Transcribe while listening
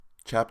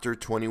Chapter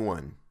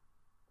 21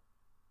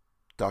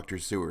 Dr.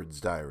 Seward's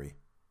Diary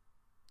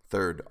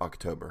 3rd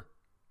October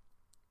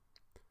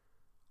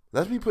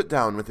Let me put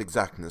down with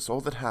exactness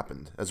all that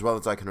happened, as well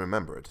as I can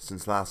remember it,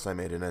 since last I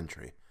made an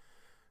entry.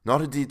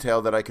 Not a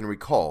detail that I can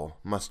recall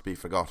must be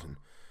forgotten.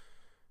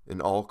 In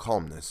all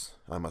calmness,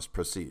 I must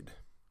proceed.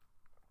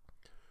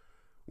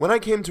 When I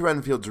came to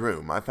Renfield's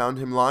room, I found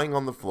him lying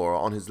on the floor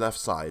on his left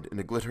side in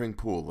a glittering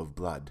pool of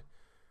blood.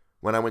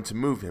 When I went to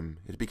move him,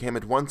 it became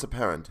at once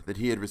apparent that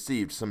he had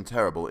received some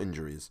terrible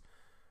injuries.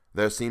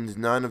 There seemed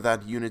none of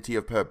that unity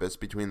of purpose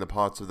between the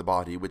parts of the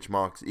body which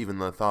marks even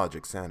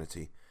lethargic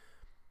sanity.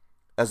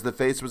 As the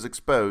face was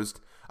exposed,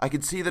 I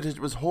could see that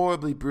it was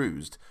horribly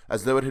bruised,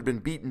 as though it had been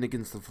beaten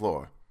against the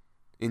floor.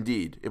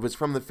 Indeed, it was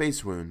from the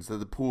face wounds that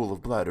the pool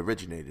of blood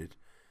originated.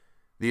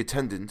 The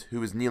attendant, who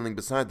was kneeling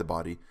beside the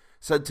body,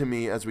 said to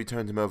me as we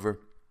turned him over,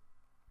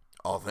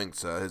 "I think,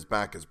 sir, his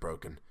back is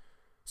broken.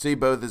 See,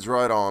 both his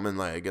right arm and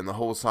leg and the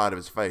whole side of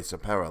his face are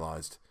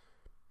paralyzed."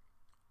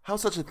 How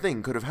such a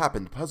thing could have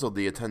happened puzzled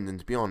the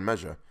attendant beyond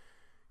measure.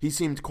 He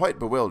seemed quite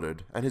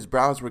bewildered, and his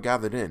brows were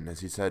gathered in as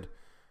he said,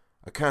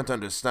 "I can't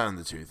understand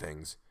the two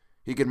things.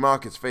 He could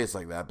mark his face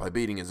like that by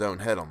beating his own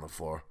head on the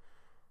floor.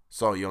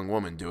 Saw a young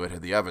woman do it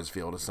at the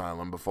Eversfield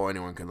Asylum before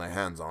anyone could lay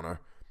hands on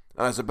her,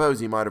 and I suppose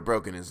he might have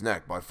broken his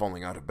neck by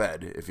falling out of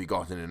bed if he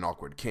got in an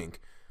awkward kink.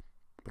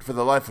 But for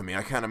the life of me,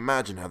 I can't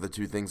imagine how the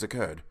two things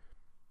occurred.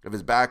 If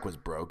his back was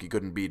broke, he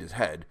couldn't beat his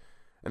head,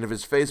 and if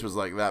his face was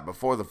like that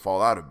before the fall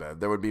out of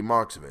bed, there would be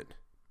marks of it."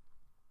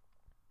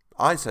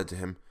 I said to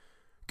him,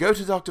 "Go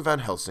to Dr. Van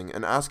Helsing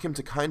and ask him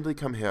to kindly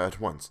come here at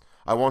once.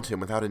 I want him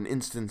without an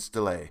instant's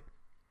delay."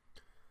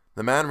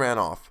 The man ran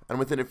off, and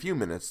within a few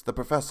minutes the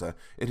professor,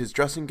 in his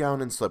dressing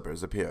gown and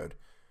slippers, appeared.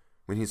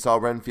 When he saw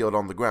Renfield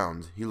on the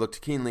ground, he looked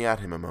keenly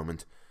at him a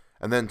moment,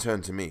 and then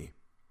turned to me.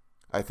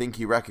 I think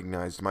he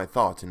recognized my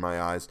thought in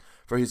my eyes,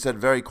 for he said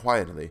very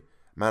quietly,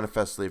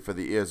 manifestly for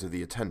the ears of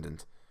the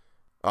attendant,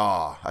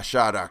 "Ah, a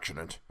sad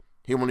accident.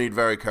 He will need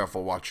very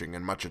careful watching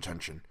and much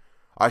attention.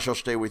 I shall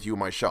stay with you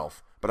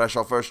myself, but I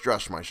shall first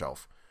dress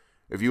myself.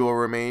 If you will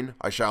remain,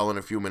 I shall in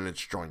a few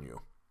minutes join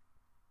you."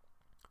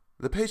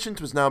 The patient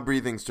was now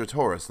breathing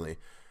stertorously,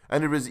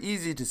 and it was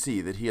easy to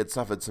see that he had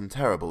suffered some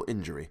terrible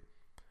injury.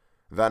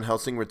 Van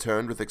Helsing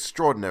returned with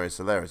extraordinary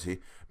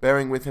celerity,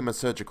 bearing with him a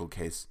surgical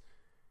case.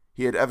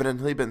 He had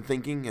evidently been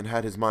thinking and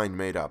had his mind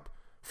made up,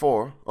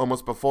 for,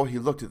 almost before he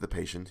looked at the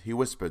patient, he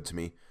whispered to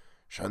me,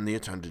 "Send the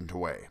attendant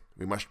away.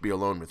 We must be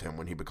alone with him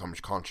when he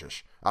becomes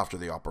conscious, after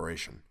the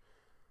operation."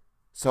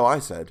 So I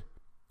said,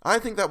 "I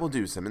think that will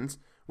do, Simmons.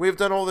 We have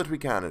done all that we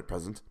can at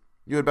present.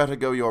 You had better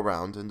go your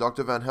round, and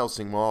Dr. Van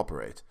Helsing will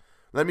operate.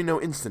 Let me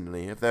know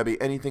instantly if there be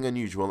anything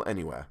unusual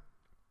anywhere."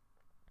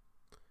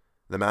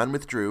 The man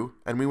withdrew,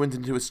 and we went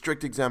into a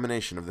strict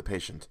examination of the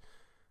patient.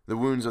 The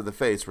wounds of the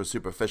face were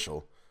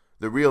superficial.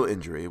 The real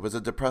injury was a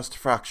depressed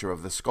fracture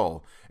of the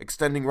skull,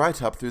 extending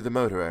right up through the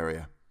motor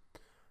area.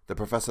 The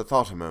professor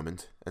thought a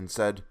moment, and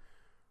said,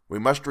 "We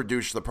must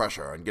reduce the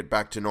pressure and get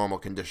back to normal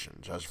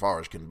conditions, as far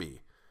as can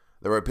be.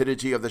 The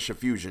rapidity of the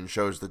suffusion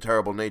shows the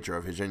terrible nature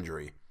of his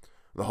injury.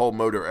 The whole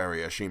motor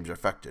area seems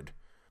affected.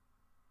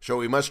 So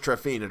we must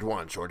trephine at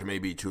once, or it may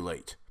be too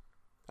late."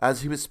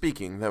 As he was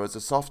speaking, there was a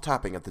soft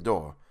tapping at the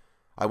door.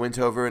 I went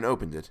over and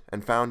opened it,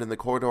 and found in the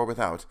corridor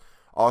without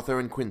Arthur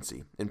and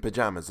Quincy, in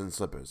pajamas and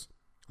slippers.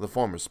 The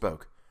former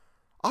spoke.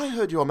 "I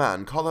heard your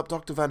man call up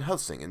Dr. Van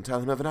Helsing and tell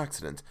him of an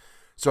accident,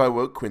 so I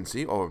woke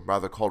Quincy, or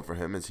rather called for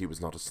him as he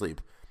was not asleep.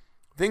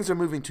 Things are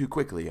moving too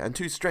quickly and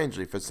too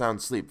strangely for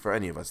sound sleep for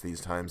any of us these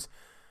times.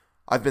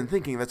 I've been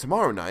thinking that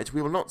tomorrow night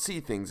we will not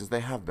see things as they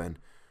have been.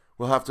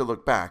 We'll have to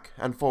look back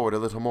and forward a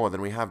little more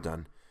than we have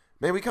done.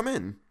 May we come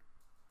in?"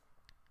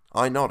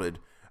 I nodded,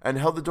 and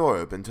held the door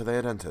open till they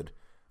had entered.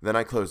 Then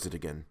I closed it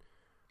again.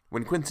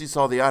 When Quincy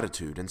saw the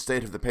attitude and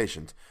state of the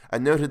patient,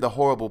 and noted the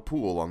horrible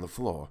pool on the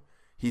floor,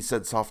 he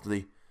said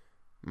softly,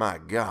 "My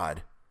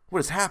God, what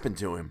has happened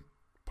to him?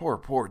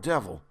 Poor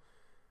devil."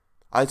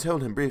 I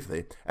told him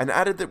briefly, and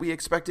added that we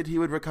expected he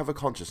would recover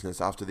consciousness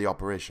after the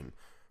operation,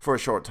 for a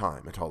short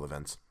time, at all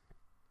events.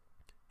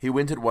 He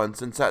went at once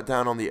and sat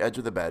down on the edge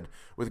of the bed,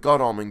 with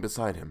Godalming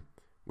beside him.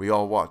 We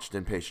all watched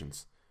in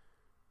patience.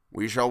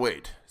 "We shall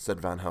wait,"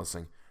 said Van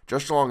Helsing,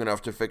 "just long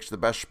enough to fix the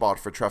best spot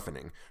for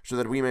trephining, so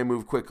that we may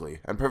move quickly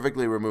and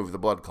perfectly remove the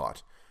blood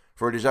clot,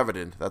 for it is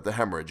evident that the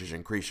hemorrhage is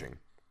increasing."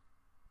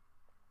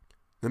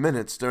 The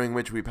minutes during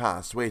which we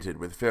passed waited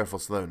with fearful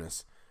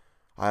slowness.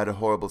 I had a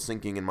horrible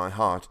sinking in my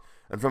heart,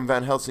 and from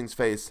Van Helsing's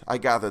face I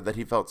gathered that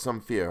he felt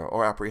some fear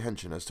or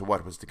apprehension as to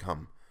what was to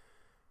come.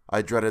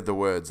 I dreaded the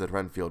words that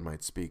Renfield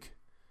might speak.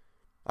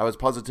 I was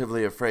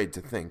positively afraid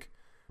to think,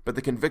 but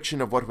the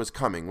conviction of what was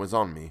coming was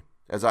on me,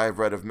 as I have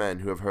read of men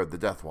who have heard the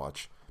death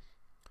watch.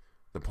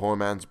 The poor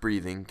man's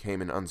breathing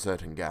came in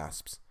uncertain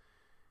gasps.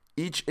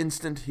 Each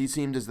instant he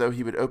seemed as though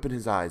he would open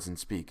his eyes and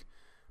speak,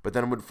 but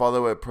then would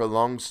follow a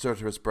prolonged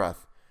stertorous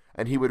breath,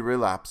 and he would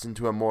relapse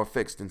into a more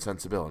fixed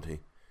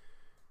insensibility.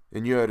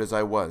 Inured as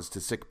I was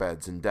to sick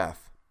beds and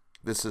death,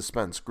 this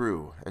suspense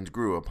grew and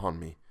grew upon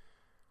me.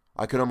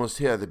 I could almost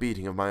hear the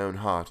beating of my own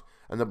heart,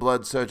 and the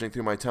blood surging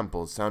through my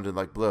temples sounded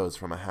like blows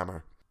from a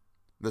hammer.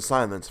 The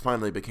silence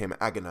finally became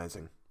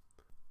agonizing.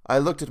 I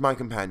looked at my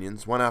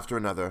companions, one after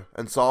another,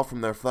 and saw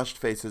from their flushed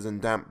faces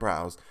and damp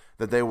brows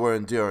that they were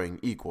enduring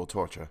equal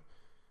torture.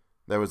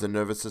 There was a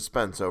nervous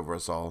suspense over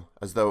us all,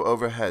 as though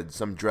overhead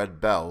some dread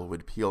bell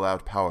would peal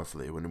out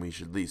powerfully when we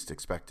should least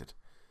expect it.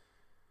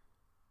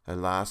 At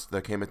last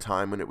there came a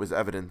time when it was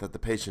evident that the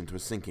patient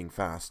was sinking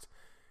fast.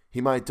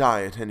 He might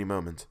die at any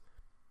moment.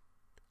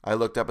 I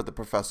looked up at the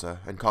professor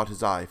and caught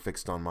his eye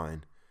fixed on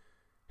mine.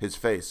 His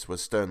face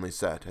was sternly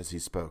set as he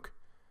spoke.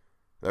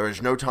 "There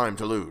is no time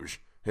to lose.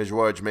 His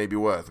words may be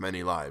worth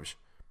many lives.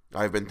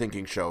 I have been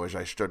thinking so as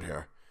I stood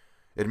here.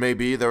 It may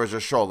be there is a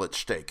shawl at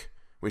stake.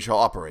 We shall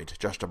operate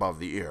just above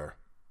the ear."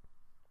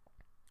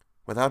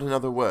 Without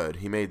another word,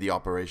 he made the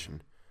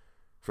operation.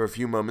 For a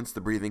few moments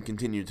the breathing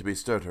continued to be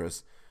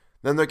stertorous.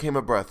 Then there came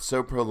a breath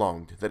so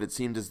prolonged that it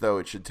seemed as though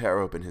it should tear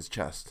open his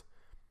chest.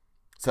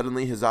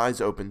 Suddenly his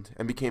eyes opened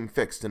and became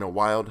fixed in a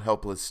wild,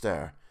 helpless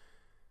stare.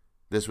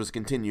 This was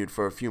continued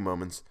for a few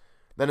moments.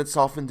 Then it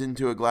softened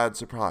into a glad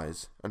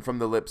surprise, and from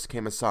the lips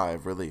came a sigh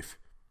of relief.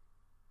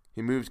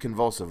 He moved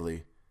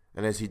convulsively,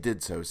 and as he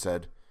did so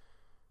said,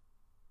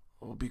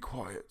 "Oh, be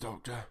quiet,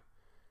 Doctor.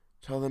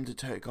 Tell them to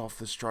take off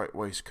the striped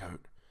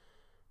waistcoat.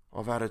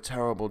 I've had a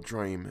terrible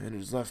dream, and it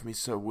has left me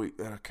so weak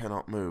that I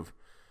cannot move.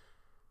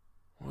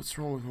 What's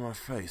wrong with my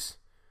face?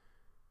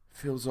 It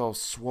feels all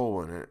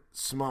swollen, and it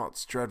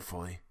smarts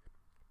dreadfully."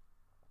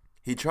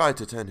 He tried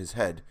to turn his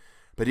head,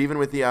 but even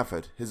with the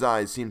effort, his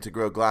eyes seemed to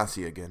grow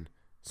glassy again,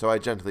 so I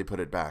gently put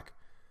it back.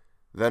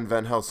 Then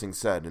Van Helsing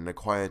said in a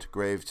quiet,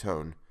 grave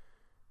tone,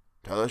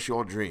 "Tell us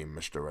your dream,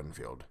 Mr.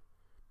 Renfield."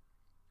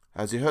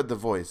 As he heard the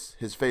voice,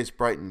 his face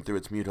brightened through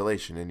its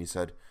mutilation, and he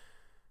said,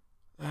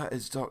 "That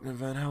is Dr.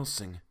 Van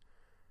Helsing.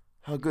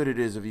 How good it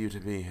is of you to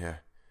be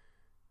here.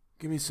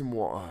 Give me some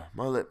water.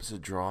 My lips are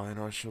dry, and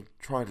I shall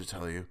try to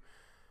tell you.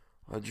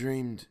 I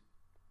dreamed—"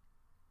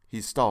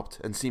 He stopped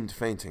and seemed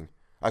fainting.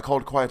 I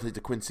called quietly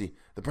to Quincy,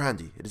 "The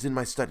brandy, it is in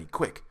my study,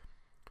 quick."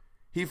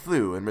 He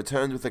flew and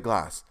returned with a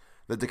glass,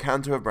 the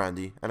decanter of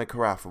brandy, and a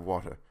carafe of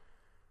water.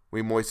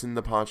 We moistened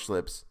the parched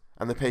lips,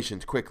 and the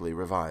patient quickly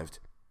revived.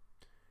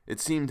 It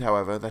seemed,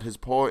 however, that his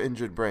poor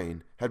injured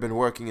brain had been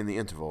working in the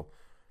interval,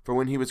 for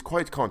when he was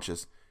quite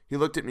conscious, he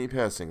looked at me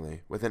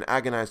piercingly, with an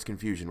agonized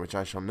confusion which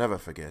I shall never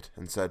forget,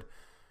 and said,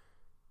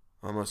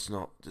 "I must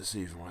not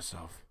deceive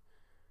myself.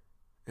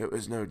 It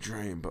was no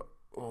dream, but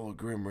all a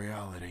grim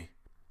reality."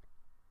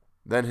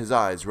 Then his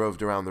eyes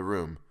roved around the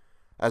room.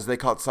 As they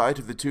caught sight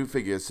of the two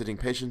figures sitting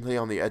patiently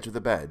on the edge of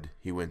the bed,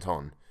 he went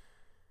on,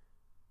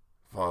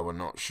 "If I were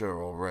not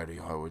sure already,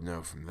 I would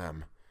know from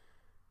them."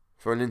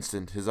 For an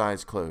instant his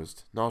eyes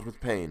closed, not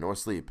with pain or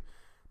sleep,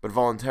 but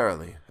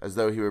voluntarily, as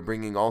though he were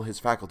bringing all his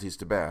faculties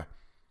to bear.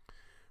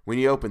 When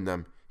he opened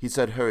them, he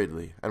said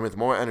hurriedly, and with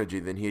more energy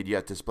than he had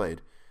yet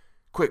displayed,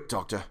 "Quick,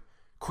 Doctor,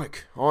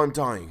 quick, or I'm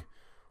dying.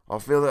 I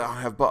feel that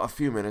I have but a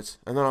few minutes,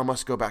 and then I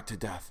must go back to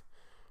death.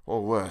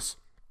 Or worse.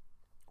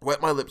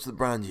 Wet my lips with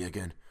brandy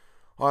again.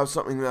 I have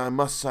something that I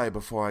must say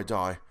before I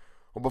die,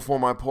 or before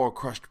my poor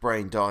crushed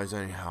brain dies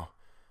anyhow.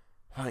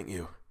 Thank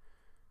you.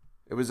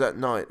 It was that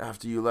night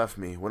after you left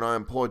me, when I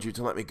implored you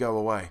to let me go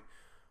away.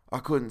 I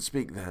couldn't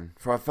speak then,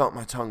 for I felt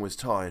my tongue was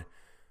tied,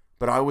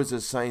 but I was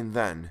as sane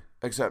then,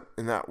 except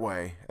in that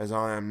way, as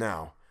I am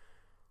now.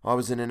 I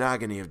was in an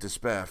agony of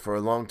despair for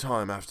a long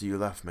time after you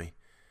left me.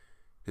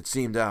 It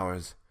seemed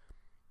hours.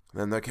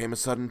 Then there came a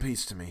sudden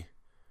peace to me.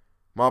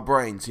 My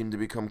brain seemed to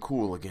become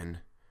cool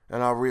again,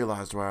 and I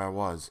realized where I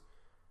was.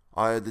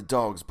 I heard the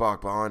dogs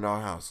bark behind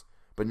our house,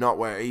 but not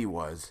where he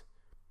was."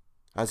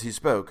 As he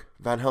spoke,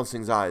 Van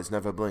Helsing's eyes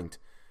never blinked,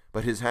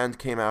 but his hand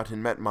came out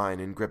and met mine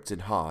and gripped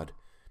it hard.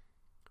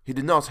 He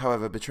did not,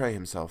 however, betray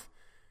himself.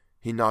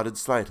 He nodded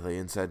slightly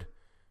and said,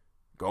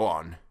 "Go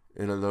on,"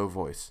 in a low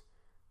voice.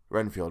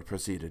 Renfield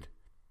proceeded.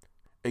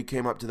 "He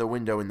came up to the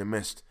window in the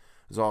mist,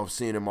 as I've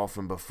seen him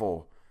often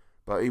before,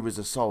 but he was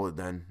a solid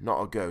then,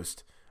 not a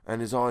ghost,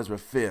 and his eyes were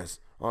fierce,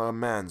 like a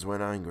man's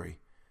when angry.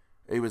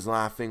 He was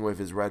laughing with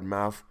his red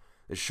mouth.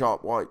 His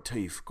sharp white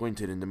teeth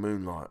glinted in the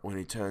moonlight when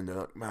he turned to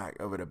look back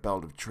over the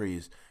belt of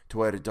trees to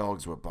where the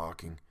dogs were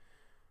barking.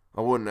 I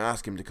wouldn't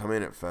ask him to come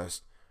in at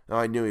first, and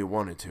I knew he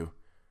wanted to,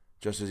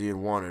 just as he had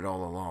wanted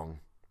all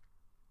along.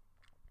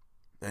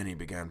 Then he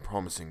began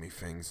promising me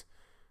things,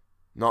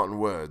 not in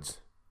words,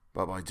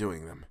 but by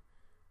doing them."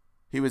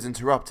 He was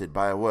interrupted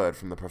by a word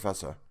from the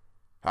professor.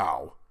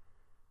 "How?"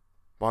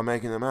 "By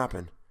making them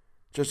happen,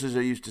 just as I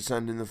used to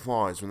send in the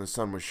flies when the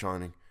sun was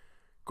shining.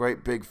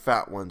 Great big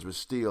fat ones with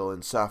steel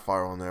and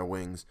sapphire on their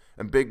wings,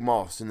 and big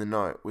moths in the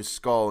night with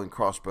skull and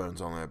crossbones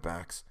on their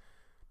backs."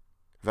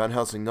 Van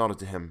Helsing nodded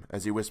to him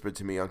as he whispered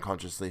to me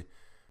unconsciously,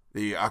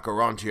 "The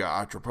Acherontia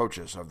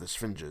atropochus of the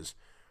Sphinges,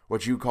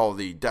 what you call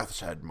the death's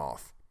head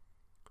moth."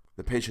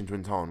 The patient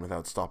went on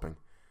without stopping.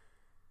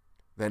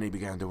 Then he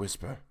began to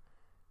whisper,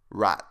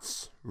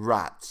 "Rats,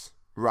 rats,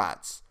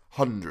 rats,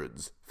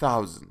 hundreds,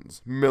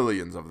 thousands,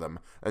 millions of them,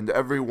 and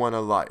every one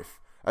alive,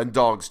 and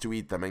dogs to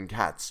eat them, and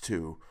cats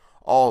too.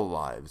 all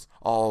lives,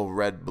 all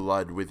red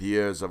blood with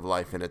years of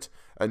life in it,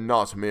 and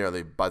not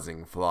merely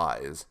buzzing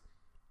flies.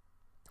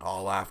 I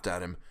laughed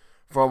at him,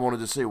 for I wanted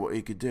to see what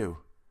he could do.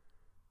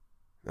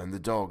 Then the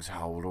dogs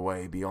howled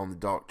away beyond the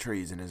dark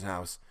trees in his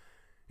house.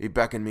 He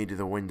beckoned me to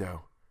the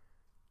window.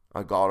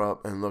 I got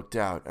up and looked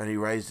out, and he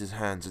raised his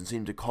hands and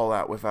seemed to call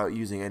out without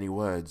using any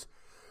words.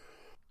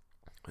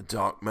 A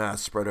dark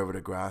mass spread over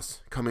the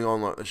grass, coming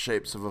on like the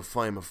shapes of a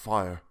flame of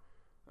fire,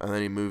 and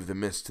then he moved the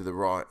mist to the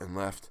right and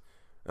left,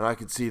 and I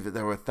could see that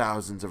there were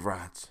thousands of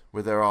rats,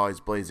 with their eyes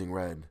blazing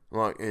red,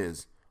 like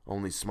his,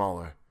 only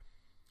smaller.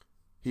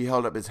 He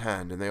held up his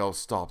hand, and they all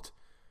stopped,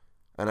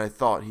 and I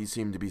thought he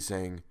seemed to be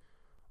saying,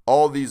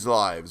 "All these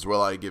lives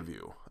will I give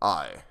you,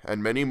 aye,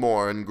 and many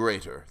more and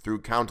greater,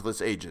 through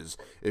countless ages,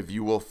 if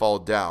you will fall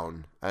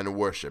down and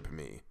worship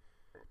me."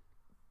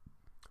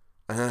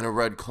 And then a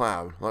red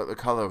cloud, like the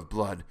color of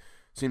blood,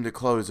 seemed to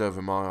close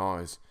over my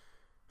eyes,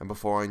 and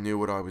before I knew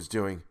what I was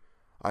doing,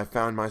 I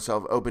found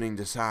myself opening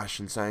the sash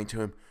and saying to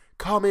him,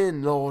 "Come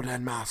in, Lord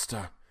and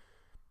Master."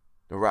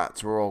 The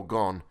rats were all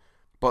gone,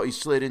 but he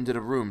slid into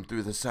the room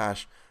through the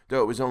sash,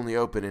 though it was only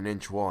open an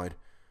inch wide,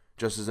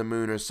 just as the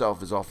moon herself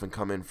has often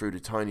come in through the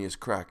tiniest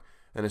crack,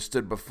 and has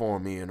stood before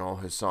me in all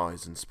her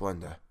size and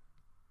splendor.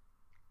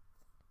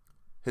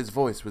 His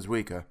voice was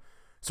weaker,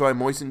 so I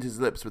moistened his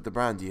lips with the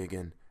brandy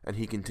again, and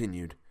he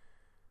continued,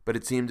 but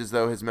it seemed as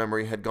though his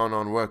memory had gone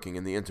on working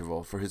in the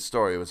interval, for his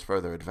story was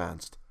further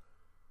advanced.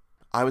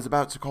 I was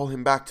about to call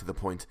him back to the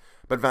point,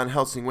 but Van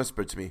Helsing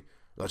whispered to me,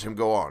 "Let him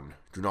go on.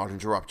 Do not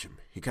interrupt him.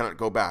 He cannot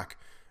go back,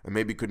 and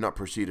maybe could not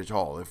proceed at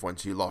all if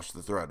once he lost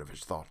the thread of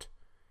his thought."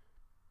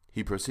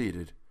 He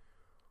proceeded.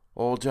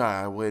 All day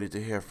I waited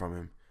to hear from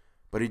him,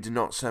 but he did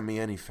not send me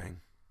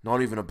anything,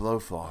 not even a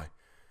blowfly,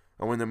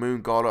 and when the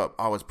moon got up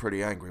I was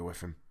pretty angry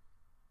with him.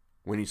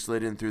 When he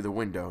slid in through the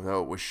window,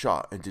 though it was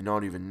shut and did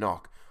not even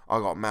knock, I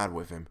got mad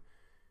with him.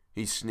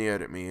 He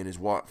sneered at me, and his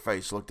white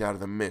face looked out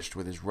of the mist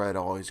with his red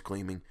eyes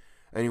gleaming,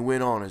 and he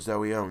went on as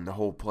though he owned the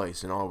whole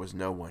place and I was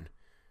no one.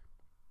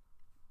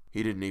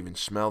 He didn't even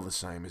smell the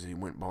same as he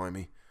went by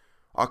me.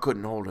 I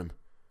couldn't hold him.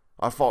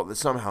 I thought that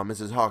somehow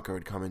Mrs. Harker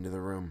had come into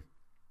the room.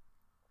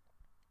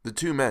 The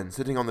two men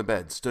sitting on the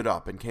bed stood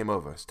up and came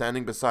over,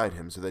 standing beside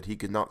him so that he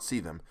could not see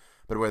them,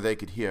 but where they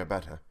could hear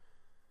better.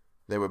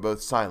 They were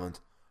both silent,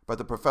 but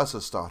the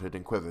professor started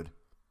and quivered.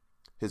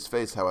 His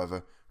face,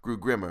 however, grew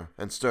grimmer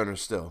and sterner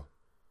still.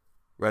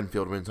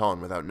 Renfield went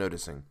on without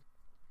noticing.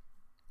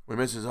 "When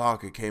Mrs.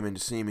 Harker came in to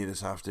see me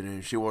this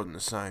afternoon, she wasn't the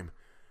same.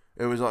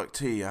 It was like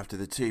tea after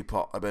the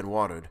teapot had been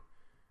watered."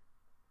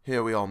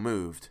 Here we all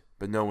moved,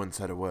 but no one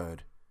said a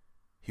word.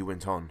 He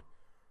went on.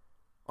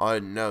 "I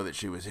didn't know that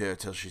she was here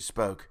till she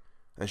spoke,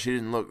 and she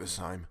didn't look the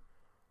same.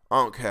 I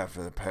don't care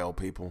for the pale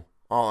people.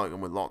 I like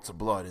them with lots of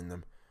blood in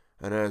them,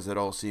 and hers that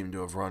all seemed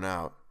to have run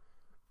out.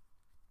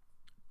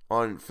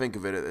 I didn't think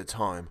of it at the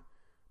time,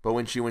 but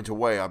when she went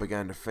away I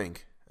began to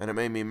think, and it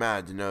made me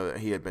mad to know that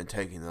he had been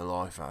taking the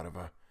life out of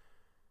her."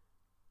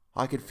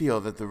 I could feel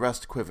that the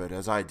rest quivered,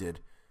 as I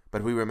did,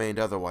 but we remained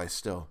otherwise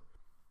still.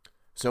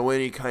 "So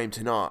when he came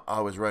tonight, I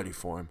was ready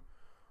for him.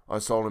 I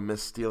saw the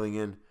mist stealing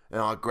in,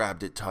 and I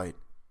grabbed it tight.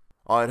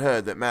 I had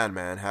heard that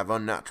madmen have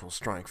unnatural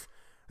strength,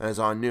 and as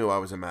I knew I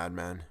was a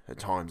madman, at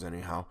times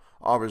anyhow,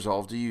 I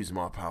resolved to use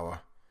my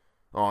power.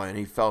 Aye, and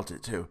he felt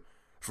it too,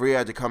 for he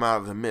had to come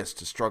out of the mist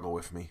to struggle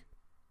with me.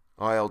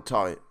 I held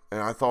tight,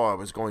 and I thought I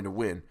was going to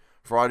win,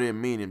 for I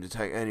didn't mean him to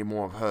take any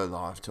more of her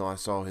life till I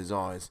saw his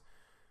eyes.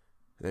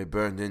 They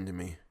burned into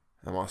me,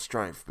 and my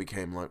strength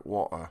became like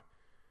water.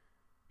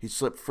 He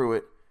slipped through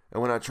it,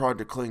 and when I tried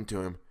to cling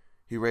to him,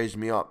 he raised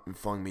me up and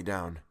flung me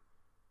down.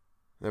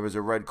 There was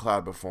a red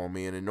cloud before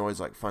me and a noise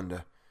like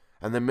thunder,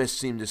 and the mist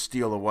seemed to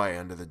steal away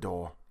under the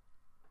door."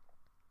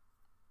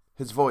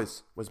 His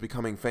voice was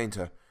becoming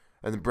fainter,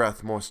 and the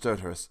breath more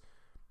stertorous.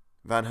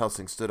 Van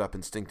Helsing stood up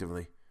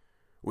instinctively.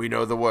 "We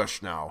know the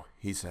worst now,"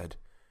 he said.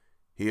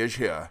 "He is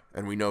here,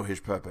 and we know his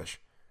purpose.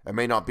 It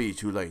may not be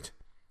too late.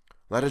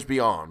 Let us be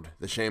armed,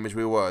 the same as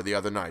we were the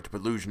other night,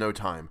 but lose no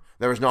time.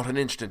 There is not an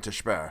instant to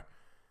spare."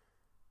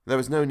 There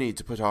was no need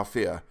to put our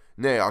fear,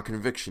 nay, our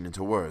conviction,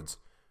 into words.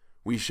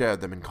 We shared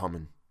them in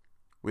common.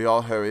 We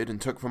all hurried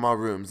and took from our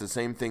rooms the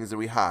same things that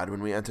we had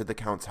when we entered the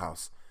Count's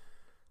house.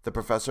 The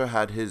professor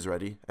had his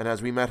ready, and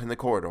as we met in the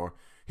corridor,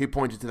 he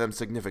pointed to them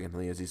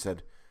significantly as he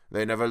said,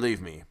 "They never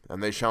leave me,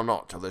 and they shall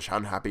not till this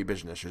unhappy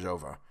business is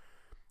over.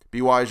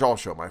 Be wise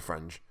also, my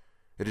friends.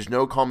 It is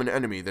no common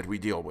enemy that we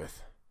deal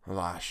with.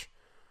 Alas,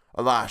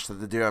 alas, that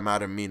the dear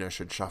Madam Mina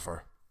should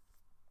suffer."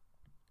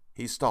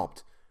 He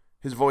stopped.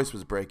 His voice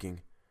was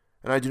breaking,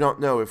 and I do not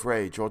know if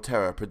rage or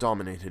terror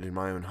predominated in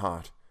my own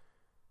heart.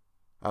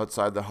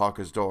 Outside the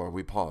Harker's door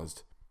we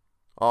paused.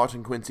 Art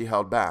and Quincy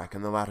held back,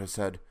 and the latter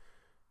said,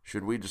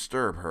 "Should we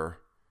disturb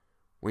her?"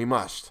 "We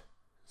must,"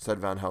 said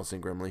Van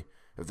Helsing grimly.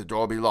 "If the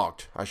door be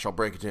locked, I shall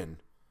break it in."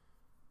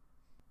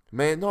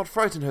 "May it not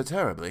frighten her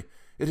terribly?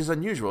 It is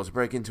unusual to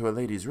break into a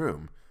lady's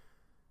room."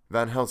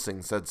 Van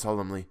Helsing said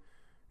solemnly,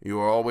 "You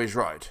are always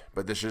right,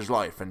 but this is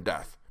life and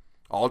death.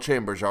 All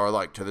chambers are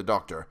alike to the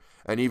doctor,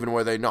 and even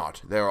were they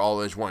not, they are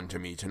all as one to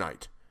me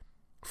tonight.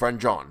 Friend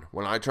John,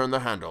 when I turn the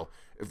handle,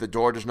 if the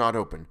door does not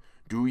open,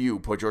 do you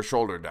put your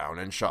shoulder down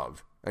and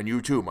shove, and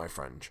you too, my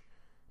friend.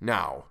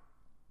 Now."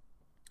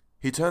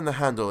 He turned the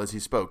handle as he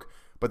spoke,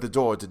 but the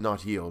door did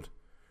not yield.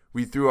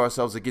 We threw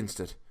ourselves against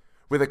it.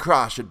 With a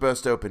crash it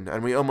burst open,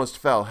 and we almost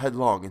fell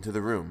headlong into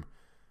the room.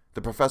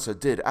 The professor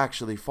did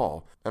actually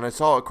fall, and I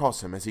saw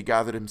across him as he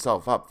gathered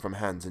himself up from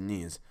hands and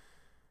knees.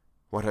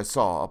 What I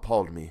saw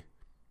appalled me.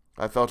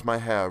 I felt my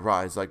hair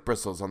rise like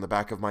bristles on the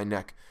back of my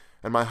neck,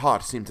 and my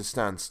heart seemed to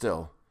stand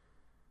still.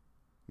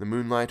 The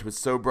moonlight was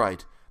so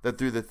bright that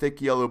through the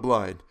thick yellow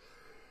blind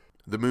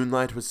the room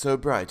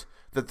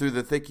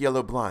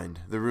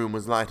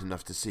was light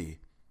enough to see.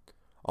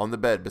 On the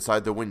bed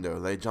beside the window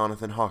lay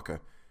Jonathan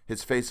Harker,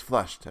 his face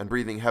flushed and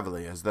breathing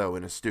heavily as though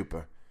in a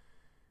stupor.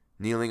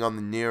 Kneeling on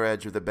the near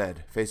edge of the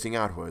bed, facing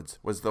outwards,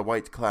 was the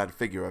white-clad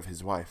figure of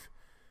his wife.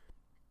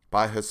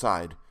 By her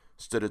side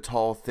stood a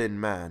tall, thin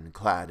man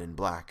clad in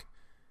black.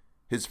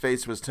 His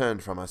face was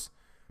turned from us,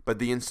 but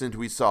the instant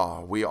we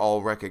saw, we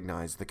all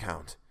recognized the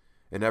Count,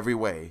 in every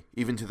way,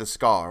 even to the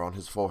scar on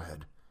his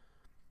forehead.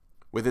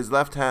 With his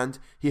left hand,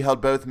 he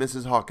held both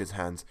Mrs. Harker's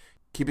hands,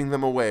 keeping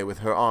them away with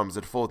her arms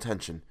at full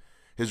tension.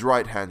 His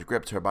right hand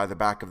gripped her by the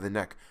back of the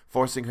neck,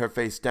 forcing her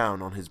face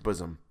down on his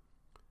bosom.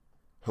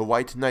 Her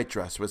white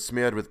nightdress was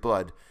smeared with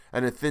blood,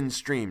 and a thin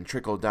stream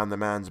trickled down the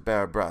man's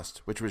bare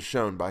breast, which was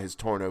shown by his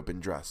torn-open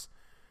dress.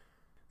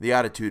 The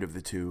attitude of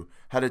the two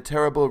had a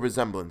terrible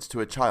resemblance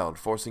to a child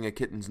forcing a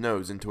kitten's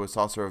nose into a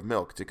saucer of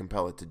milk to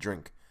compel it to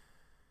drink.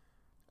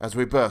 As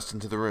we burst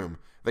into the room,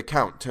 the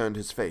Count turned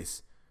his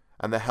face,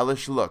 and the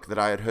hellish look that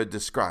I had heard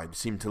described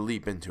seemed to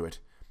leap into it.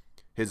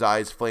 His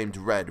eyes flamed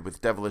red with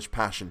devilish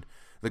passion,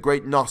 the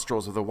great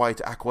nostrils of the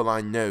white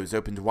aquiline nose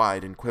opened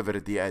wide and quivered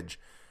at the edge,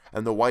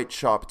 and the white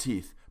sharp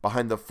teeth,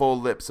 behind the full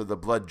lips of the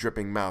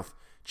blood-dripping mouth,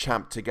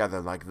 champed together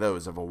like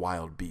those of a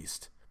wild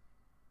beast.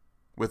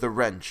 With a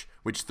wrench,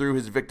 which threw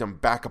his victim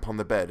back upon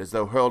the bed as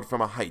though hurled from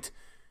a height,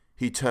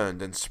 he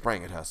turned and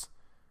sprang at us.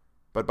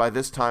 But by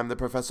this time the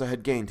professor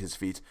had gained his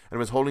feet, and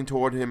was holding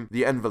toward him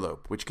the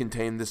envelope which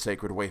contained the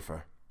sacred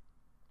wafer.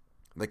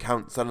 The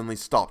Count suddenly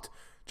stopped,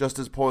 just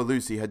as poor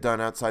Lucy had done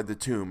outside the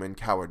tomb, and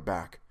cowered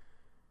back.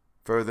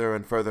 Further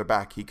and further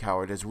back he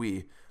cowered as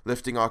we,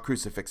 lifting our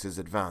crucifixes,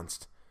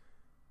 advanced.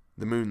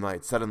 The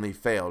moonlight suddenly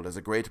failed as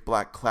a great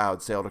black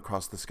cloud sailed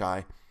across the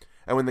sky,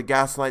 and when the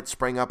gaslight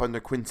sprang up under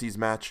Quincy's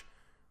match,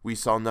 we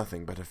saw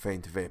nothing but a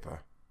faint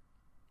vapor.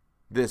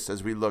 This,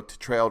 as we looked,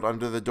 trailed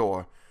under the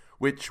door,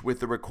 which, with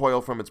the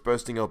recoil from its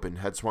bursting open,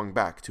 had swung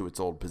back to its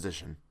old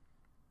position.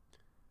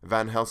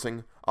 Van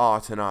Helsing,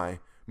 Art, and I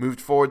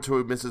moved forward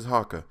to Mrs.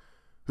 Harker,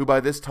 who by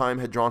this time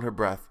had drawn her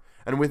breath,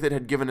 and with it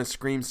had given a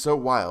scream so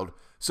wild,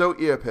 so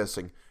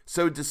ear-piercing,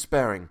 so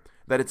despairing,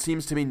 that it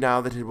seems to me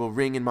now that it will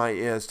ring in my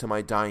ears to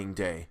my dying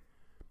day.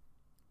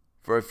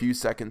 For a few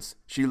seconds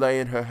she lay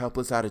in her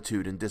helpless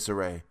attitude in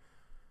disarray.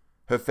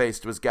 Her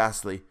face was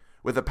ghastly,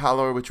 with a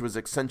pallor which was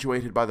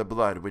accentuated by the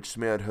blood which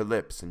smeared her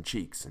lips and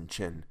cheeks and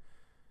chin.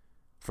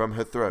 From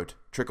her throat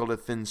trickled a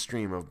thin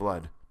stream of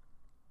blood.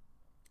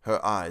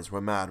 Her eyes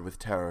were mad with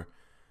terror.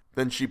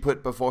 Then she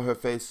put before her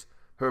face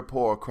her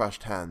poor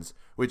crushed hands,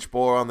 which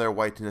bore on their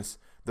whiteness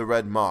the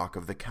red mark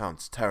of the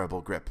Count's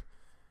terrible grip.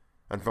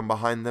 And from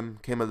behind them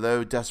came a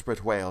low,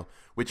 desperate wail,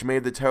 which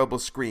made the terrible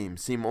scream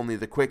seem only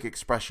the quick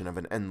expression of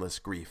an endless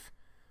grief.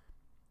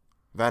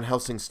 Van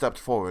Helsing stepped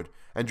forward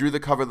and drew the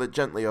coverlet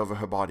gently over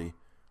her body,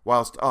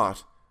 whilst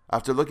Art,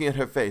 after looking at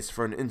her face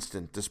for an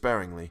instant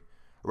despairingly,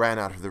 ran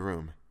out of the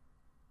room.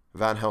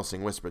 Van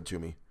Helsing whispered to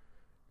me,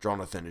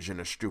 "Jonathan is in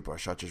a stupor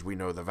such as we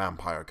know the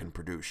vampire can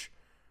produce.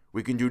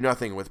 We can do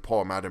nothing with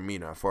poor Madam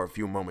Mina for a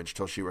few moments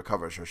till she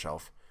recovers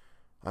herself.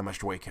 I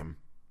must wake him."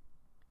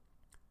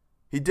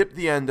 He dipped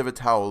the end of a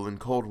towel in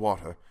cold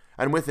water,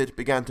 and with it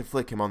began to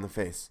flick him on the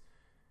face,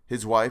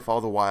 his wife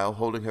all the while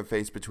holding her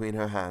face between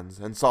her hands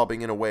and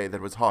sobbing in a way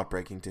that was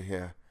heartbreaking to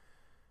hear.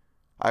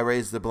 I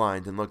raised the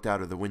blind and looked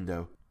out of the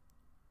window.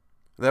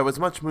 There was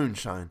much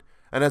moonshine,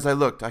 and as I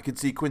looked I could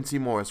see Quincy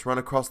Morris run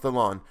across the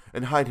lawn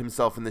and hide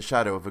himself in the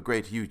shadow of a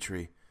great yew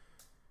tree.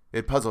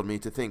 It puzzled me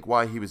to think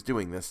why he was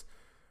doing this,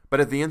 but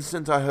at the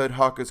instant I heard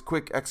Harker's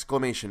quick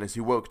exclamation as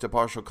he woke to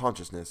partial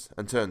consciousness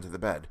and turned to the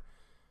bed.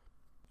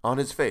 On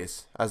his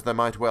face, as there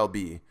might well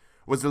be,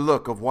 was a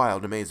look of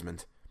wild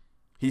amazement.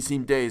 He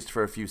seemed dazed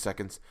for a few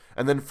seconds,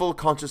 and then full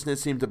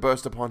consciousness seemed to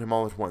burst upon him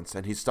all at once,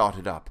 and he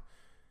started up.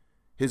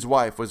 His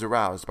wife was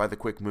aroused by the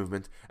quick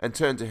movement, and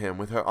turned to him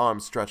with her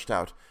arms stretched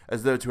out,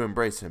 as though to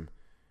embrace him.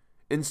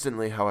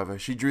 Instantly, however,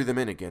 she drew them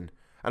in again,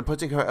 and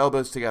putting her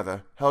elbows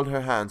together, held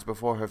her hands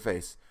before her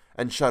face,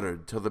 and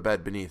shuddered till the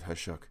bed beneath her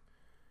shook.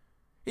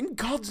 "In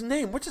God's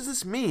name, what does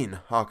this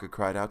mean?" Harker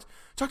cried out.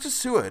 "Dr.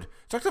 Seward!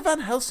 Dr.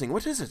 Van Helsing,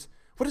 what is it?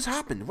 What has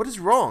happened? What is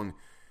wrong?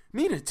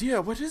 Mina,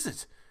 dear, what is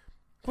it?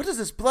 What does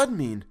this blood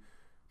mean?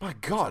 My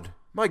God,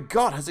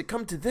 has it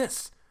come to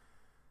this?"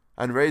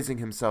 And raising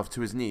himself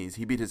to his knees,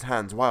 he beat his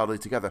hands wildly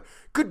together.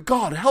 "Good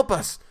God, help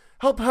us!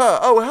 Help her!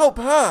 Oh, help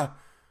her!"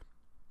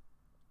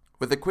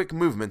 With a quick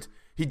movement,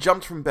 He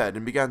jumped from bed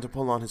and began to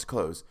pull on his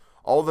clothes,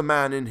 all the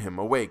man in him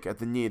awake at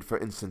the need for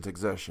instant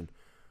exertion.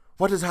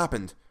 "What has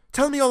happened?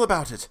 Tell me all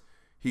about it!"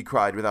 he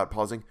cried without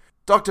pausing.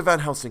 "Dr. Van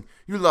Helsing,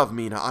 you love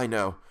Mina, I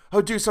know.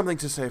 Oh, do something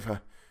to save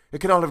her.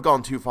 It cannot have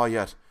gone too far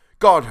yet.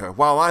 Guard her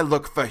while I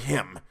look for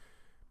him."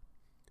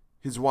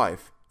 His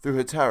wife, through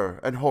her terror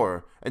and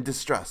horror and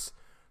distress,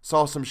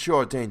 saw some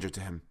sure danger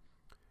to him.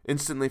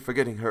 Instantly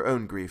forgetting her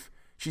own grief,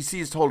 she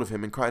seized hold of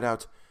him and cried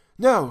out,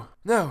 "No,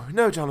 no,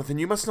 no, Jonathan,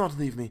 you must not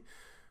leave me.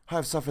 I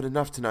have suffered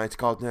enough tonight,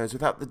 God knows,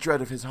 without the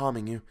dread of his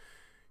harming you.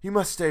 You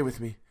must stay with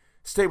me.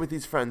 Stay with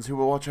these friends who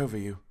will watch over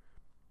you."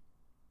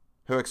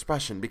 Her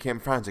expression became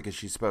frantic as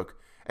she spoke,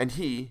 and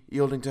he,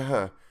 yielding to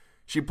her,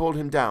 she pulled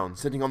him down,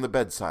 sitting on the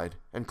bedside,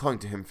 and clung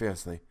to him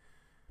fiercely.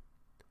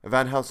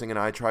 Van Helsing and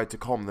I tried to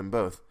calm them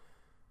both.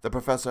 The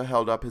professor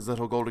held up his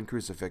little golden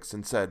crucifix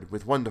and said,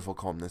 with wonderful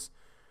calmness,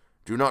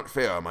 "Do not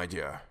fear, my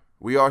dear.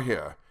 We are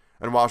here,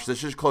 and whilst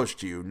this is close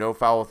to you, no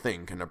foul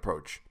thing can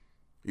approach.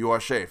 You are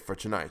safe for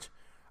tonight,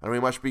 and we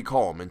must be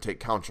calm and take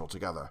counsel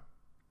together."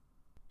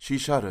 She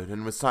shuddered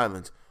and was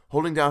silent,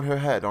 holding down her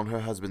head on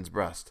her husband's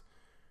breast.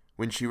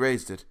 When she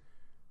raised it,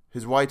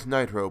 his white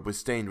nightrobe was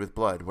stained with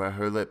blood where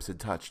her lips had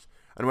touched,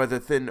 and where the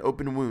thin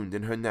open wound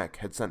in her neck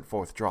had sent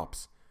forth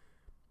drops.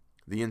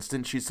 The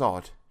instant she saw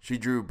it, she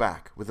drew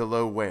back with a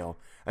low wail,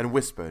 and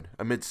whispered,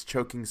 amidst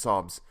choking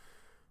sobs,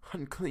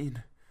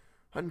 "Unclean,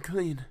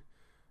 unclean.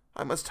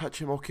 I must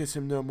touch him or kiss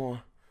him no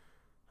more.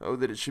 Oh,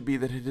 that it should be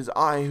that it is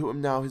I who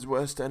am now his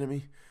worst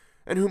enemy,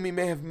 and whom he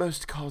may have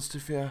most cause to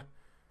fear."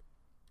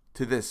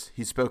 To this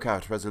he spoke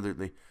out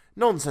resolutely,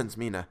 "Nonsense,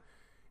 Mina.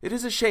 It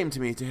is a shame to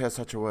me to hear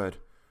such a word.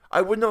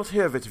 I would not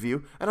hear of it of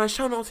you, and I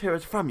shall not hear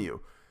it from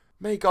you.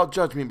 May God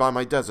judge me by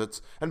my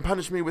deserts, and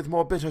punish me with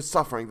more bitter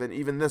suffering than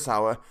even this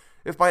hour,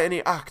 if by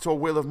any act or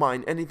will of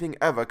mine anything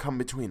ever come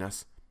between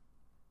us."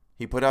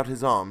 He put out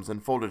his arms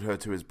and folded her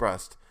to his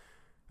breast,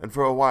 and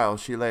for a while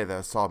she lay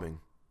there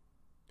sobbing.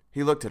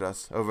 He looked at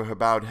us over her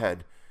bowed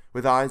head,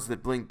 with eyes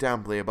that blinked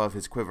damply above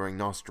his quivering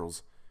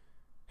nostrils.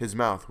 His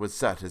mouth was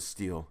set as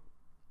steel.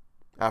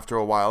 After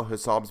a while her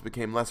sobs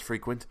became less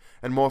frequent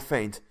and more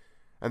faint,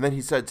 and then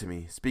he said to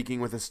me, speaking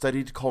with a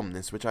studied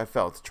calmness which I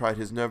felt tried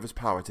his nervous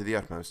power to the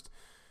utmost,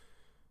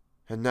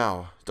 "And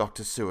now,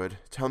 Dr. Seward,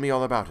 tell me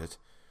all about it.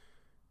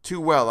 Too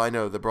well I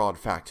know the broad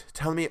fact.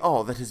 Tell me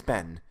all that has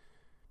been."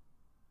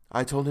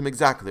 I told him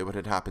exactly what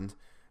had happened,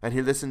 and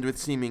he listened with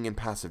seeming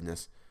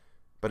impassiveness,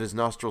 but his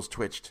nostrils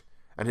twitched,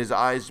 and his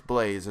eyes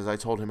blazed as I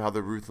told him how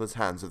the ruthless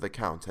hands of the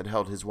Count had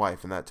held his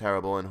wife in that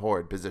terrible and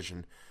horrid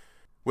position,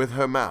 with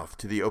her mouth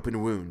to the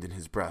open wound in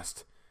his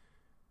breast.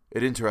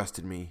 It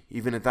interested me,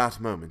 even at that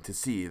moment, to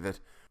see that,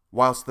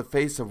 whilst the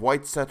face of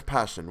white-set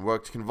passion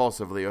worked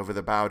convulsively over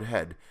the bowed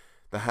head,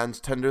 the hands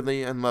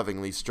tenderly and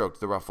lovingly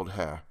stroked the ruffled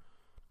hair.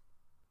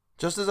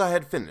 Just as I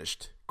had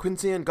finished,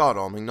 Quincy and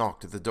Godalming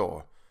knocked at the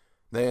door.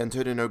 They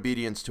entered in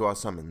obedience to our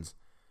summons.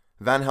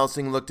 Van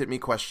Helsing looked at me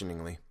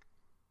questioningly.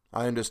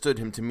 I understood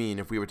him to mean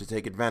if we were to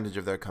take advantage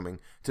of their coming,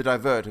 to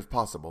divert, if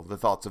possible, the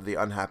thoughts of the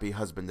unhappy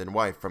husband and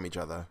wife from each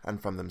other and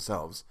from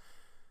themselves.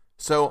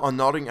 So, on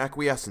nodding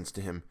acquiescence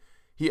to him,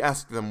 he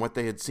asked them what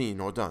they had seen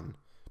or done.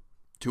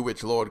 To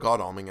which Lord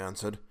Godalming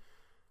answered,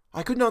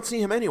 "I could not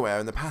see him anywhere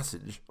in the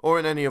passage, or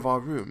in any of our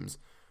rooms.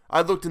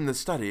 I looked in the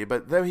study,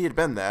 but though he had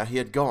been there, he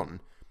had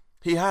gone.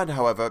 He had,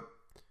 however—"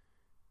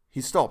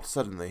 He stopped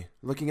suddenly,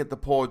 looking at the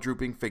poor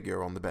drooping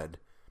figure on the bed.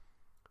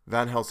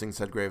 Van Helsing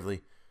said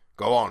gravely,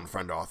 "Go on,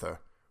 friend Arthur.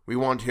 We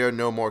want here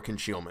no more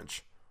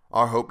concealment.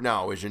 Our hope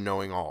now is in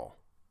knowing all.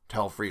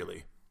 Tell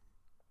freely."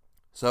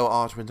 So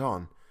Art went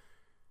on.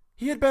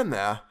 He had been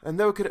there, and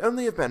though it could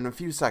only have been a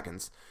few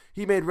seconds,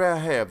 he made rare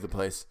hay of the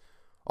place.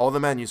 All the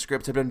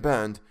manuscript had been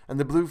burned, and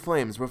the blue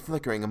flames were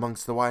flickering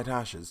amongst the white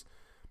ashes.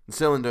 The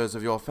cylinders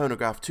of your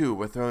phonograph, too,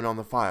 were thrown on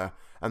the fire,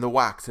 and the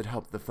wax had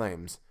helped the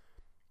flames.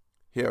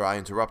 Here I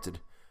interrupted.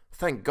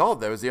 "Thank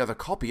God there was the other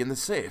copy in the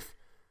safe."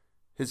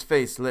 His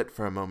face lit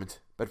for a moment,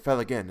 but fell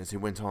again as he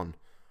went on.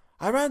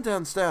 "I ran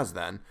downstairs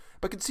then,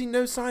 but could see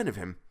no sign of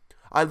him.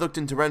 I looked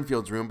into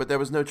Renfield's room, but there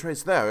was no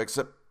trace there,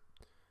 except—"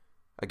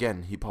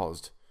 Again he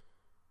paused.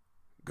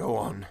 "Go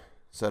on,"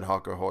 said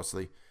Harker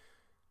hoarsely.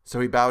 So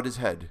he bowed his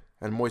head,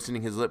 and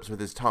moistening his lips with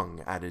his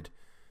tongue, added,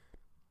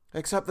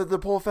 "Except that the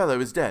poor fellow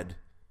is dead."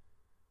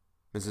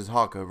 Mrs.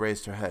 Harker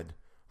raised her head.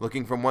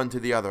 Looking from one to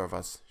the other of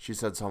us, she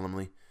said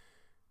solemnly,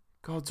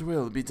 "God's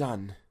will be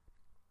done."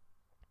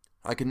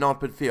 I could not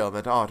but feel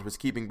that Art was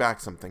keeping back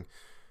something,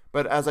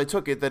 but as I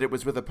took it that it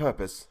was with a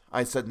purpose,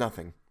 I said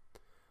nothing.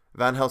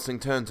 Van Helsing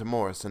turned to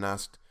Morris and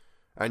asked,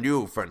 "And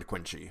you, friend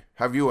Quincy,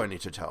 have you any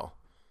to tell?"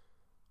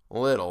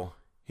 "Little,"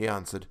 he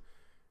answered.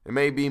 "It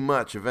may be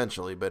much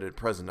eventually, but at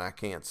present I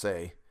can't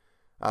say.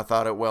 I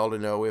thought it well to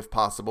know, if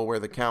possible, where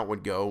the Count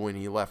would go when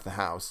he left the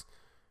house.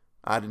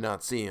 I did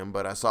not see him,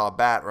 but I saw a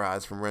bat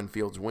rise from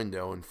Renfield's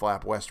window and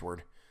flap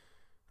westward.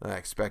 I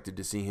expected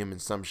to see him in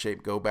some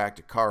shape go back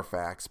to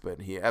Carfax,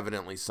 but he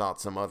evidently sought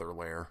some other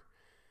lair.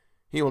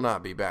 He will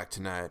not be back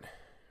tonight,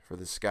 for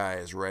the sky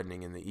is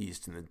reddening in the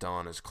east and the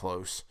dawn is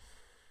close.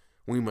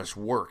 We must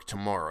work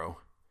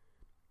tomorrow."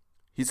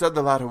 He said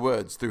the latter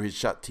words through his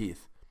shut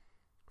teeth.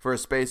 For a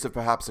space of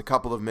perhaps a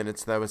couple of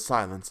minutes there was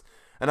silence,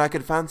 and I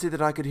could fancy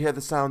that I could hear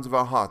the sounds of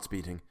our hearts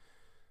beating.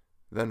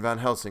 Then Van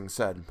Helsing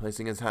said,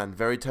 placing his hand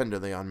very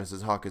tenderly on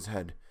Mrs. Harker's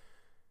head,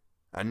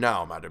 "And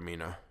now, Madam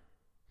Mina,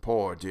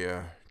 poor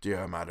dear,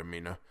 dear Madam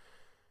Mina,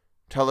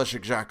 tell us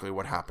exactly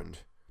what happened.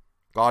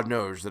 God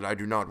knows that I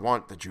do not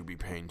want that you be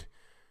pained,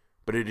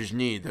 but it is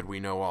need that we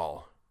know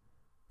all.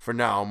 For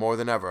now, more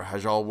than ever,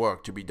 has all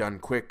work to be done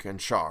quick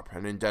and sharp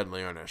and in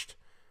deadly earnest.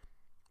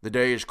 The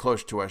day is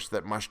close to us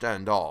that must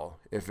end all,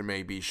 if it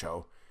may be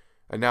so,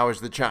 and now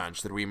is the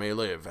chance that we may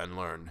live and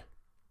learn."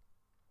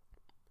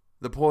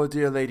 The poor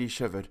dear lady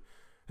shivered,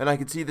 and I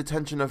could see the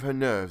tension of her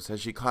nerves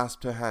as she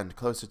clasped her hand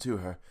closer to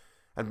her,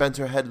 and bent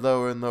her head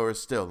lower and lower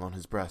still on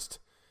his breast.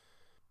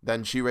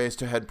 Then she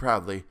raised her head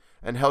proudly,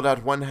 and held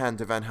out one hand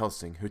to Van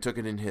Helsing, who took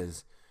it in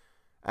his,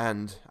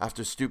 and,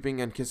 after stooping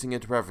and kissing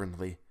it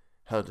reverently,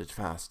 held it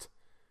fast.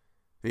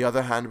 The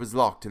other hand was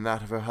locked in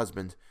that of her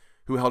husband,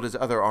 who held his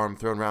other arm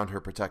thrown round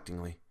her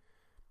protectingly.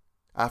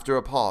 After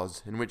a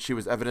pause, in which she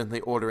was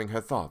evidently ordering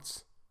her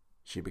thoughts,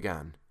 she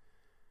began.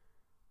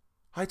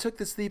 "I took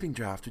the sleeping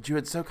draught which you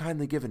had so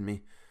kindly given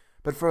me,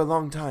 but for a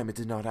long time it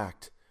did not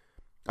act.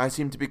 I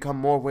seemed to become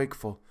more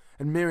wakeful,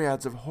 and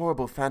myriads of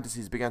horrible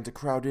fantasies began to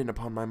crowd in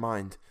upon my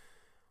mind,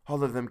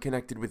 all of them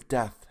connected with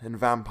death and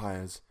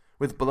vampires,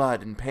 with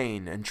blood and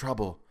pain and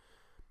trouble."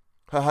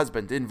 Her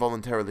husband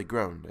involuntarily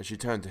groaned as she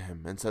turned to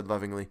him and said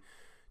lovingly,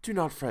 "Do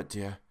not fret,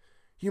 dear.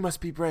 You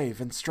must be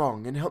brave and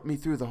strong and help me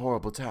through the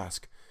horrible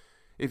task.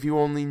 If you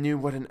only knew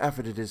what an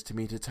effort it is to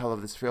me to tell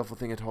of this fearful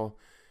thing at all,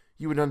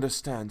 you would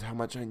understand how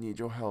much I need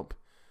your help."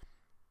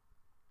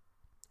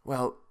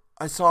 Well,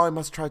 I saw I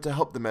must try to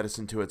help the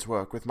medicine to its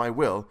work with my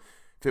will,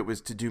 if it was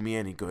to do me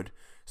any good,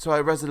 so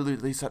I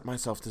resolutely set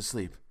myself to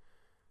sleep.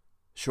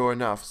 Sure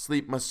enough,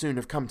 sleep must soon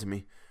have come to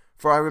me,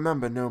 for I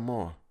remember no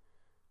more.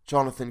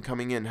 Jonathan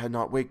coming in had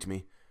not waked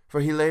me, for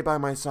he lay by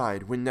my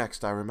side when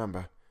next I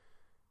remember.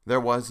 There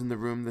was in the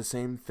room the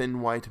same thin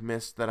white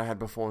mist that I had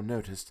before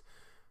noticed,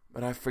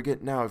 but I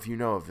forget now if you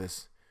know of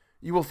this.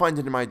 You will find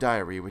it in my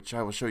diary, which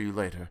I will show you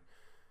later.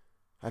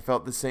 I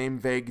felt the same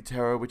vague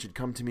terror which had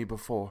come to me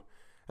before,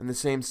 and the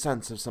same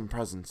sense of some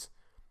presence.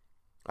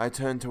 I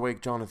turned to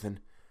wake Jonathan,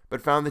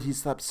 but found that he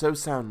slept so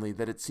soundly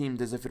that it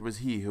seemed as if it was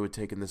he who had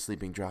taken the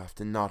sleeping draught,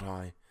 and not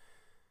I.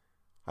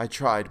 I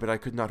tried, but I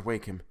could not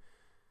wake him.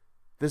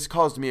 This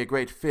caused me a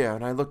great fear,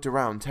 and I looked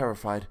around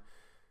terrified.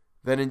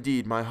 Then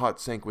indeed my heart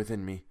sank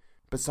within me.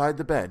 Beside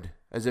the bed,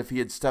 as if he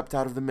had stepped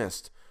out of the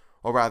mist,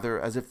 or rather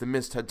as if the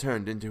mist had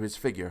turned into his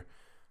figure,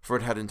 for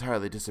it had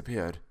entirely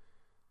disappeared,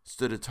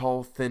 stood a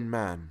tall, thin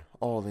man,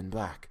 all in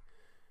black.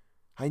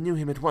 I knew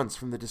him at once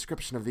from the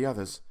description of the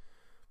others.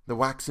 The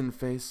waxen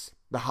face,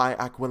 the high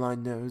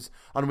aquiline nose,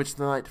 on which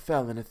the light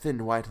fell in a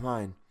thin white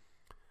line,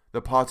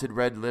 the parted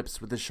red lips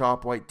with the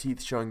sharp white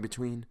teeth showing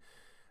between,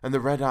 and the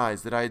red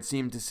eyes that I had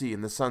seemed to see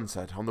in the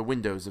sunset on the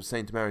windows of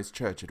St. Mary's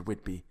Church at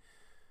Whitby.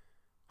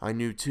 I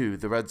knew, too,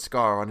 the red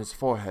scar on his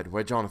forehead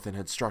where Jonathan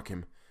had struck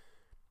him.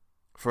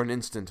 For an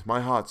instant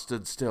my heart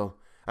stood still,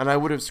 and I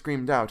would have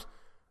screamed out,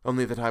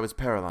 only that I was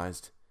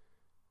paralyzed.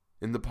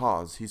 In the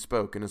pause he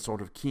spoke in a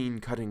sort of keen,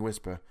 cutting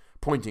whisper,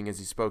 pointing as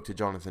he spoke to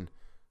Jonathan.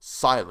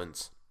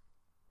 "Silence!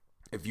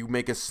 If you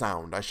make a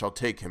sound, I shall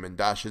take him and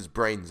dash his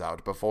brains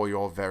out before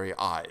your very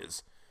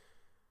eyes."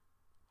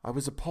 I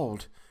was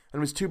appalled, and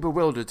was too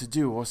bewildered to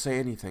do or say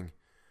anything.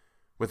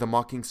 With a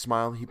mocking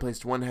smile he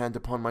placed one hand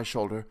upon my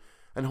shoulder,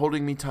 and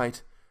holding me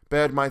tight,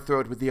 bared my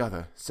throat with the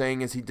other,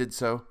 saying as he did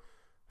so,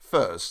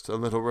 "First, a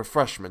little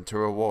refreshment to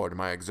reward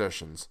my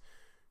exertions.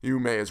 You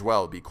may as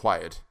well be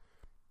quiet.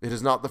 It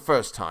is not the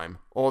first time,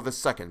 or the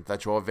second,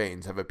 that your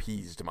veins have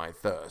appeased my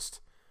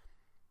thirst."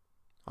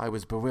 I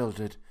was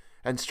bewildered,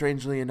 and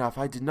strangely enough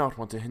I did not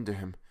want to hinder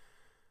him.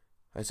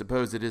 I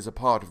suppose it is a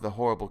part of the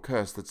horrible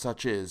curse that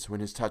such is when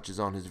his touch is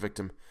on his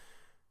victim.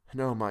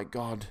 And oh, my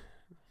God,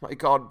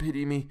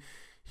 pity me,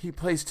 he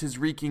placed his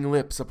reeking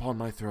lips upon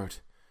my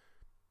throat.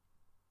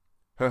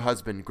 Her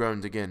husband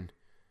groaned again.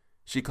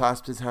 She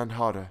clasped his hand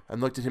harder, and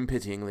looked at him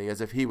pityingly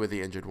as if he were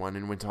the injured one,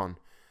 and went on.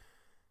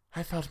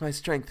 I felt my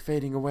strength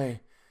fading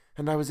away,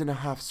 and I was in a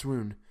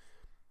half-swoon.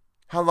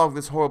 How long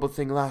this horrible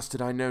thing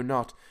lasted I know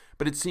not,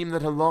 but it seemed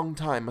that a long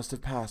time must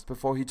have passed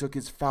before he took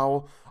his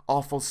foul,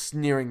 awful,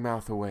 sneering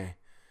mouth away.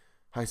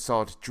 I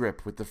saw it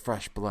drip with the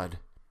fresh blood.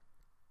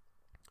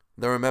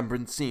 The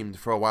remembrance seemed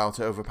for a while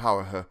to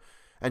overpower her,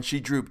 and she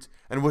drooped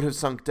and would have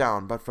sunk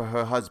down but for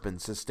her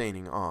husband's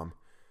sustaining arm.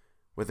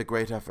 With a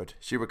great effort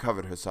she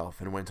recovered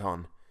herself and went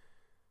on.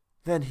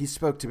 Then he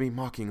spoke to me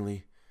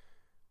mockingly.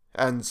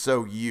 "And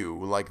so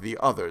you, like the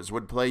others,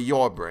 would play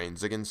your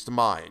brains against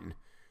mine.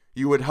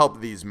 You would help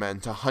these men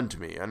to hunt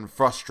me and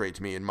frustrate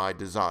me in my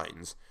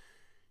designs.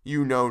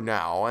 You know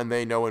now, and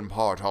they know in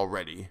part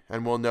already,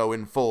 and will know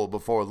in full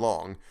before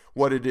long,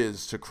 what it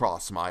is to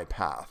cross my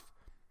path.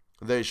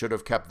 They should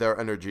have kept their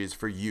energies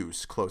for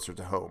use closer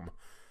to home,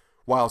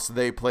 whilst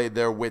they played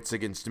their wits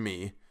against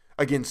me,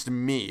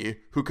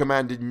 who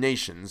commanded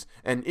nations,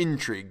 and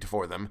intrigued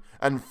for them,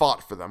 and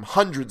fought for them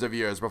hundreds of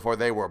years before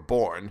they were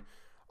born.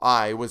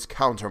 I was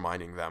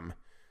countermining them.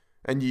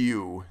 And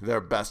you,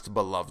 their best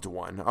beloved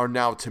one, are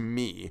now to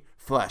me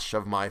flesh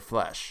of my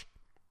flesh,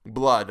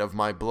 blood of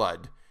my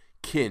blood,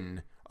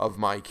 kin of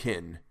my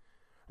kin,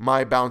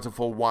 my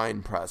bountiful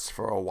winepress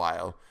for a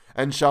while,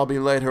 and shall be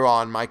later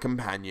on my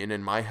companion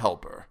and my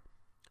helper.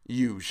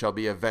 You shall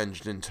be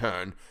avenged in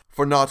turn,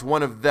 for not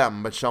one of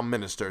them but shall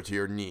minister to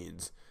your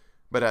needs.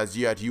 But as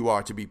yet you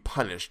are to be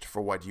punished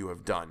for what you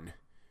have done.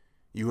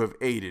 You have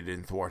aided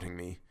in thwarting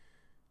me.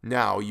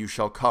 Now you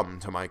shall come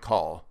to my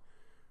call.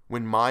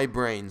 When my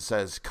brain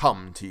says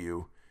come to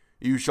you,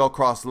 you shall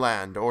cross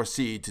land or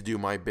sea to do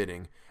my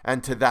bidding,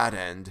 and to that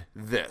end,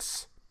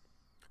 this.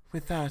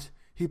 With that,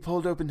 he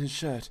pulled open his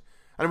shirt,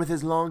 and with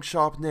his long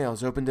sharp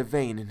nails opened a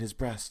vein in his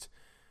breast.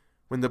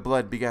 When the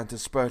blood began to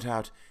spurt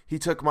out, he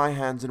took my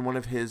hands in one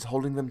of his,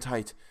 holding them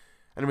tight,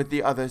 and with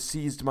the other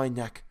seized my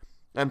neck,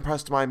 and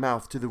pressed my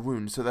mouth to the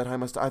wound so that I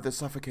must either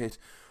suffocate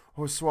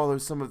or swallow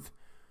some of...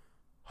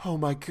 Oh,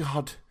 my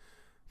God!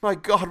 My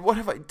God, what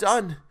have I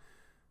done?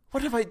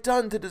 What have I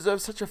done to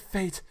deserve such a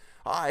fate?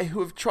 I,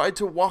 who have tried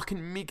to walk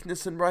in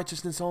meekness and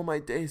righteousness all my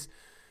days.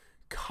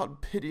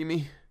 God pity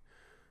me.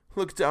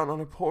 Look down on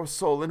a poor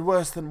soul in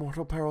worse than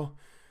mortal peril,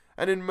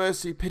 and in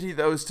mercy pity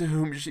those to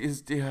whom she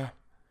is dear.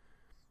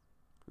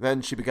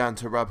 Then she began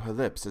to rub her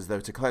lips as though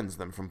to cleanse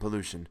them from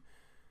pollution.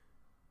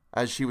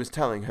 As she was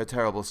telling her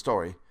terrible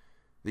story,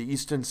 the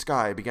eastern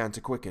sky began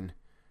to quicken,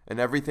 and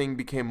everything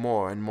became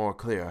more and more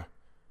clear.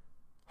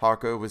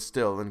 Harker was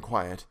still and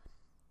quiet,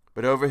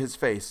 but over his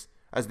face,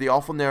 as the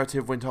awful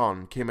narrative went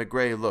on, came a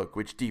grey look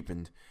which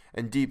deepened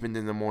and deepened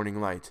in the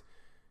morning light,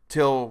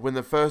 till, when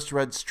the first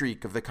red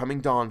streak of the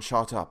coming dawn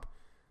shot up,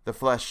 the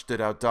flesh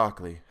stood out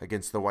darkly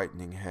against the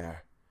whitening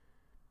hair.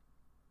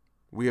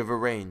 We have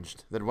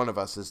arranged that one of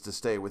us is to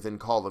stay within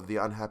call of the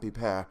unhappy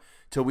pair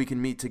till we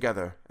can meet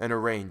together and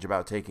arrange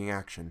about taking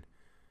action.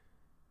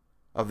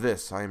 Of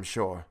this I am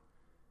sure.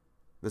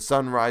 The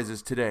sun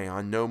rises today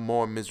on no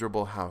more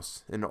miserable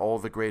house in all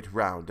the great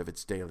round of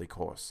its daily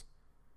course.